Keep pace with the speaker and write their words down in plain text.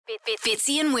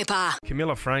Fitzy and Whipper.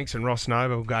 Camilla Franks and Ross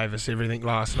Noble gave us everything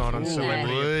last night on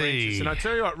Celebrity Apprentice. And I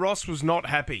tell you what, Ross was not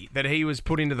happy that he was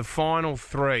put into the final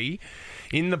three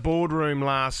in the boardroom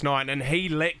last night, and he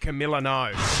let Camilla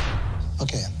know.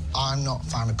 Okay, I'm not a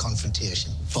fan of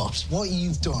confrontation, but what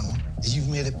you've done is you've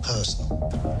made it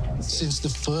personal. Since the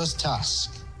first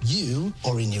task, you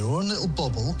are in your own little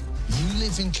bubble, you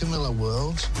live in Camilla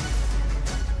world.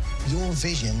 Your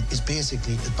vision is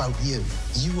basically about you.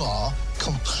 You are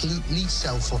completely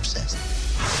self-obsessed.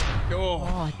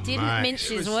 Didn't mince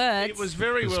his words. It was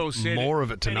very well said. More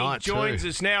of it tonight, and he joins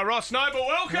us now. Ross Noble,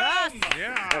 welcome. Yes.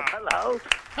 Yeah. Hello.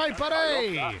 Hey,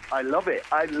 buddy. I love it.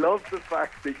 I love the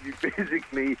fact that you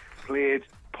basically played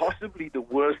possibly the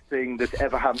worst thing that's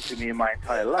ever happened to me in my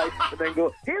entire life, and then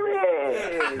go, here he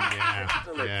is.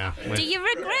 Yeah. Do you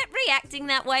regret reacting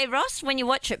that way, Ross? When you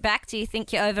watch it back, do you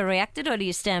think you overreacted or do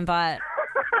you stand by it?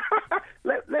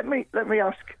 Let me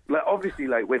ask. Like, obviously,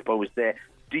 like Whippo was there.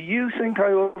 Do you think I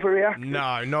overreacted?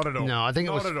 No, not at all. No, I think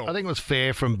Not at all. it was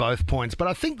fair from both points. But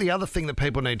I think the other thing that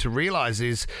people need to realise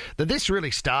is that this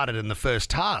really started in the first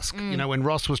task. You know, when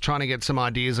Ross was trying to get some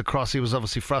ideas across, he was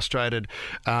obviously frustrated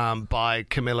by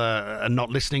Camilla not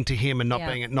listening to him and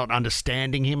not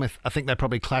understanding him. I think they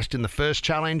probably clashed in the first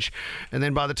challenge, and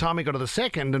then by the time he got to the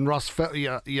second, and Ross felt,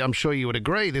 I'm sure you would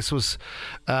agree, this was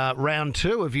round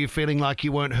two of you feeling like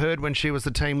you weren't heard when she was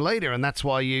the team leader, and that's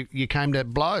why you came to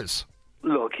blows.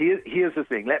 Look, here's the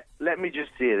thing. Let me just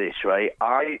say this, right?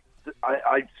 I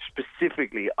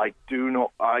specifically, I don't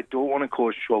want to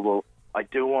cause trouble. I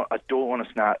don't want to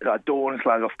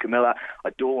slag off Camilla.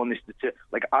 I don't want this to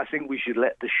I think we should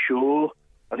let the show.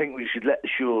 I think we should let the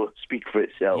show speak for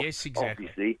itself. Yes, exactly.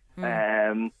 Obviously.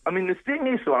 I mean, the thing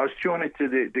is, though, I was showing it to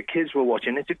the kids were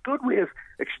watching. It's a good way of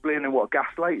explaining what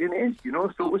gaslighting is, you know.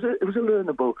 So it was a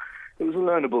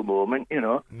learnable moment, you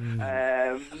know.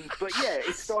 But yeah,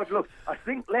 it started. Look, I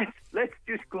think let's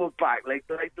just go back. Let's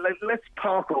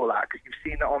park all that because you've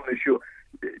seen it on the show.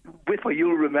 Whipper,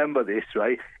 you'll remember this,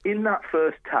 right? In that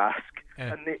first task,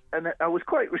 and I was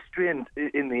quite restrained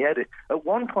in the edit. At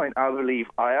one point, I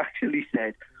believe I actually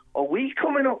said, "Are we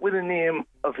coming up with a name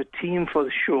of a team for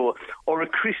the show or a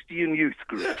Christian youth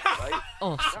group?" Right?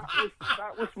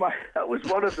 That was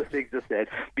one of the things I said,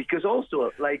 because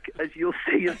also, like, as you'll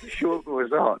see as the show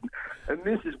goes on, and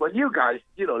this is when you guys,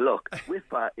 you know, look,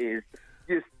 Whipper is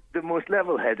just the most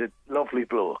level-headed, lovely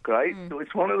bloke, right? So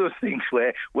it's one of those things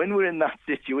where when we're in that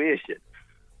situation,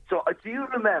 so do you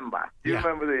remember this?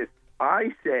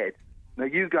 I said, now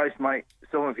you guys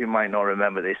some of you might not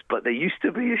remember this, but there used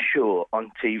to be a show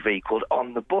on TV called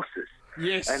On the Buses.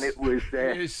 Yes. And it was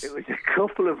it was a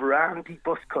couple of randy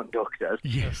bus conductors.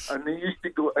 Yes. And they used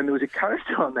to go, and there was a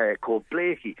character on there called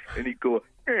Blakey, and he'd go,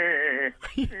 oh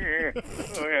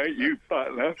yeah, you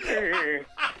butler.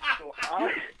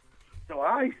 So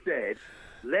I said,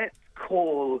 let's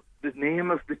call the name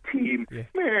of the team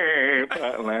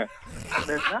Butler. And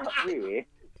then that way,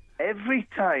 every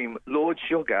time Lord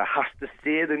Sugar has to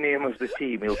say the name of the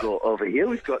team, he'll go, over here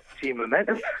we've got Team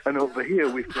Momentum, and over here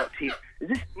we've got Team... Is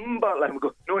this Butler? And we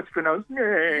go, no, it's pronounced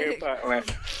Butler. And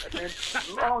then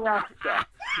long after,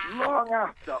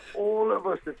 all of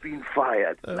us have been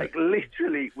fired. Like,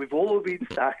 literally, we've all been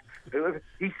sacked.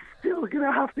 He's still going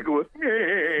to have to go,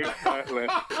 Butler.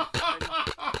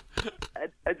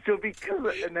 And so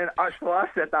I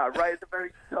said that right at the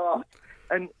very start.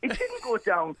 And it didn't go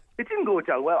down.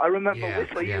 Well, I remember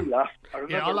Whipper, you laughed.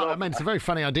 I mean, it's a very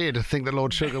funny idea to think that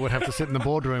Lord Sugar would have to sit in the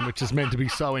boardroom, which is meant to be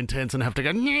so intense, and have to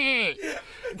go,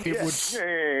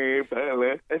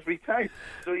 every time.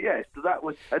 So that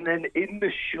was, and then in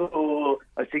the show,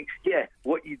 I think,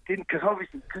 what you didn't, because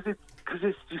obviously, because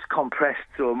it's just compressed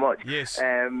so much. Yes.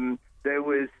 There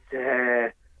was,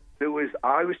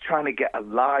 I was trying to get a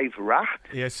live rat.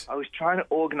 Yes. I was trying to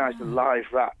organise a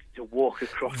live rat to walk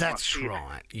across. That's my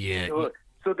right. Yeah.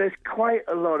 So there's quite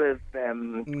a lot of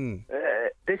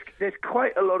there's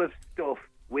quite a lot of stuff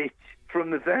which,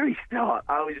 from the very start,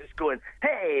 I was just going,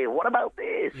 hey, what about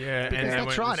this? Yeah,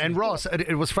 that's right. And Ross,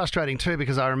 it was frustrating too,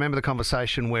 because I remember the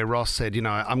conversation where Ross said, you know,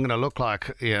 I'm going to look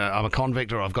like I'm a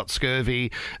convict, or I've got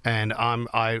scurvy, and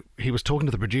he was talking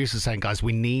to the producers saying, guys,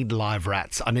 we need live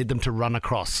rats. I need them to run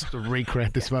across to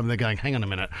recreate this moment. They're going, hang on a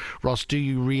minute, Ross, do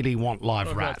you really want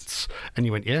live rats? And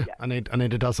you went, I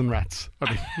need a dozen rats. I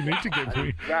mean, you need to get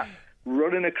me. That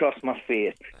running across my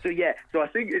face. So I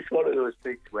think it's one of those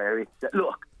things where it's,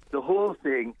 look, the whole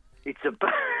thing, it's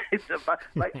about,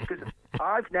 like, because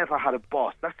I've never had a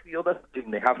boss. That's the other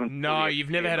thing they haven't. No, you've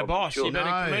never had a boss. You've been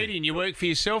a comedian. You work for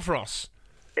yourself, Ross.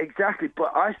 Exactly,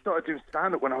 but I started doing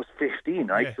stand-up when I was 15,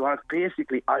 right? Yeah. So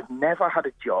I've never had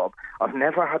a job, I've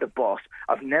never had a boss,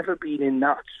 I've never been in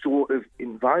that sort of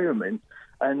environment,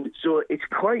 and so it's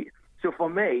quite... So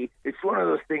for me, it's one of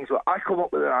those things where I come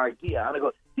up with an idea and I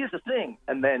go, here's the thing,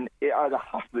 and then it either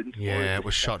happens or Yeah, it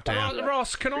was shot down.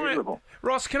 Ross, can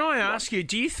I ask you,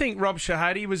 do you think Rob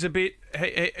Shahady was a bit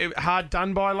hard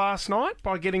done by last night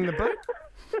by getting the boot?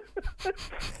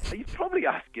 You're probably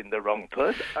asking the wrong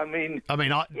person.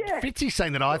 Fitzy's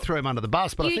saying that I threw him under the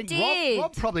bus, but I You think did.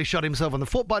 Rob probably shot himself in the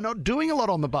foot by not doing a lot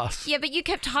on the bus. Yeah, but you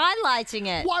kept highlighting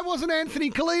it. Why wasn't Anthony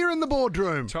Kalia in the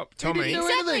boardroom? Tommy. He didn't do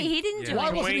Exactly, anything. he didn't do Why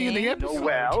anything. wasn't he in the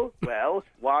episode? Well,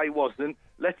 why wasn't?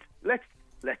 Let's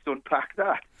unpack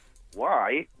that.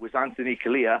 Why was Anthony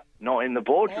Kalia not in the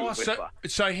boardroom with her?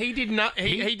 So he did not.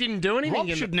 He didn't do anything.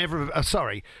 Rob should never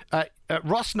have...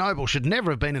 Ross Noble should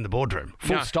never have been in the boardroom.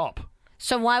 Full No. stop.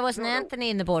 So why wasn't Anthony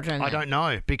in the boardroom? I then? don't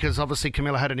know, because obviously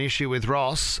Camilla had an issue with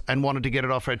Ross and wanted to get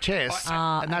it off her chest,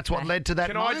 and that's what led to that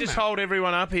Can moment. I just hold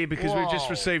everyone up here because we've just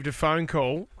Whoa. received a phone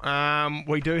call.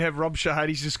 We do have Rob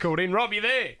Shahady's just called in. Rob, you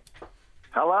there?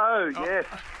 Hello, yes.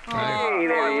 Hey,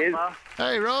 there he is.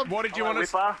 Hey, Rob. What did you want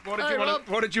to? Whipper.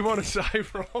 What did you want to say,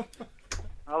 Rob?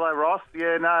 Hello, Ross.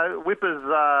 Yeah, no, Whipper's,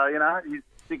 he's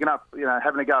sticking up,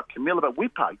 having a go at Camilla. But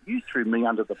Whipper, you threw me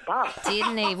under the bus.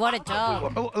 Didn't he? What a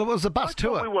dog. Oh, it was a bus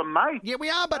tour. We were mates. Yeah, we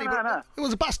are, buddy. No, but no. It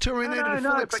was a bus tour. We needed a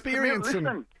full but experience.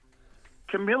 Camilla,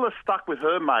 Camilla stuck with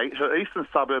her mate, her Eastern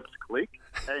Suburbs clique,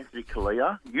 Anthony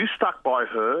Kalia. You stuck by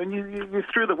her, and you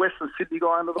threw the Western Sydney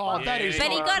guy under the bus. That is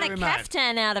But he not got a true, mate.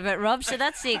 caftan out of it, Rob, so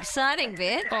that's the exciting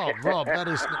bit. Oh, Rob, that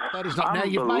is not. Now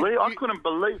I couldn't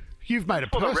believe. you've made it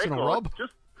For the personal, record, Rob.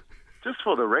 Just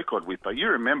for the record, Whipper, you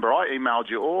remember I emailed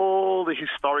you all the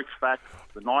historic facts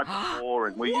the night before,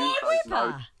 and we used those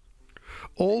notes.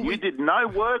 All You we did no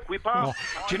work, Whipper. Oh,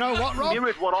 do you know what, Rob?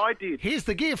 Mirrored what I did. Here's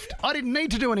the gift. I didn't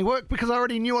need to do any work because I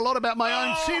already knew a lot about my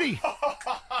own city.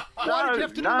 Why did you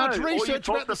have to do much all you research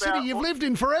about talked the city you've lived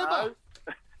in forever?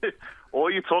 All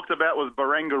you talked about was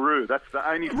Barangaroo. That's the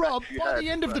only fact Rob, you by had. the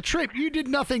end of the trip, you did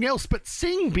nothing else but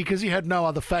sing because you had no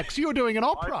other facts. You were doing an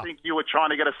opera. I think you were trying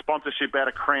to get a sponsorship out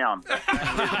of Crown.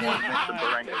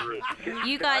 Barangaroo.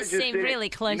 You guys just seem say, really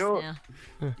close now.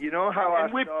 You know how I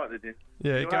And we- started it?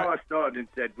 Yeah, you know go- how I started and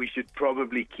said we should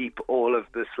probably keep all of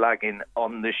the slagging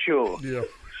on the show? Yeah.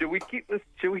 Should we keep this?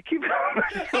 Should we keep it on the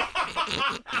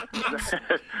show?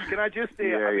 Can I just say,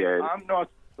 Yeah.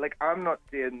 I'm not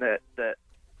saying that,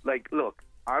 look,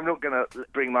 I'm not going to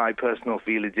bring my personal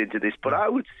feelings into this, but I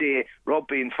would say Rob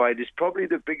being fired is probably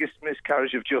the biggest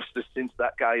miscarriage of justice since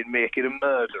that guy in Making a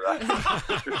Murderer.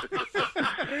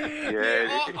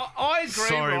 I agree,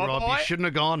 Sorry, Rob. You shouldn't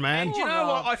have gone, man. Do you know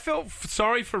what? I felt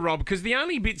sorry for Rob because the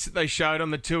only bits that they showed on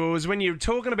the tour was when you were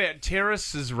talking about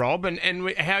terraces, Rob, and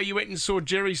how you went and saw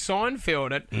Jerry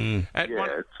Seinfeld at one.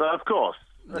 Yeah, so of course.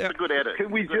 That's a good edit. Can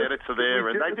we good just- editor can there.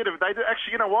 we And just- they did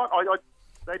actually, you know what?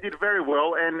 They did very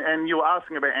well, and you were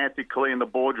asking about Anthony Kalia in the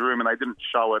boardroom, and they didn't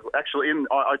show it. Actually,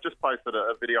 I just posted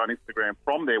a video on Instagram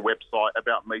from their website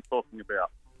about me talking about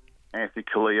Anthony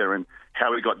Kalia and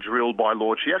how he got drilled by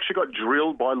Lord. She actually got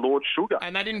drilled by Lord Sugar.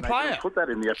 And they didn't They play didn't it. put that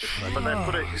in the episode, but they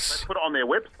put it on their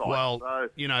website. Well, so,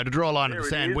 to draw a line in there the it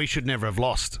sand, is. we should never have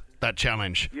lost that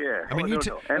challenge. Yeah. I mean, Oh, you,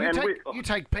 no, no. And you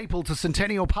take people to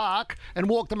Centennial Park and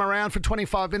walk them around for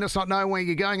 25 minutes not knowing where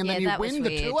you're going, and Yeah, then you that was win the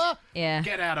weird. tour? Yeah.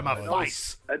 Get out of my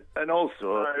face. And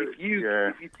also, if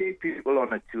you take people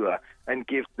on a tour and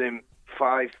give them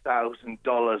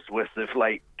 $5,000 worth of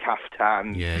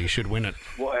caftan, Yeah, you should win it.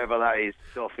 whatever that is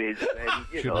stuff is,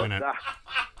 then Should win it.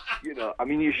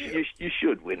 you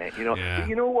should win it. Yeah. But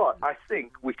you know what? I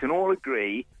think we can all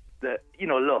agree that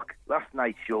look, last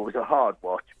night's show was a hard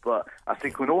watch, but I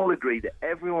think we can all agree that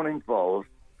everyone involved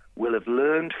will have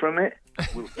learned from it,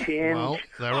 will change. Well,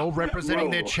 they're all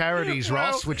representing their charities,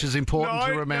 Ross, which is important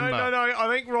to remember. No. I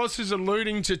think Ross is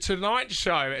alluding to tonight's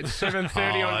show at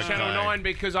 7:30 on Channel 9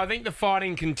 because I think the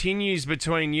fighting continues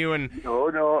between you and...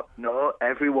 No.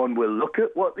 Everyone will look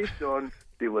at what they've done.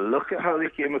 They will look at how they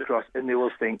came across, and they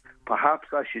will think, perhaps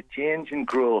I should change and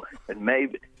grow, and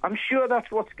maybe... I'm sure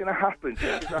that's what's going to happen.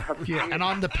 Yeah, and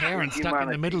I'm the parent stuck in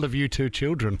the middle of you two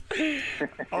children.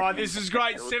 All right, this is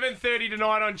great. 7:30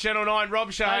 tonight on Channel 9.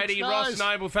 Rob Shahady, Thanks, Ross guys.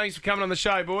 Noble, thanks for coming on the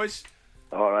show, boys.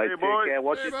 All right, Hey, take boys. care.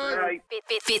 Watch Hey, it boys. tonight.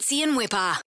 Fitzy and Whipper.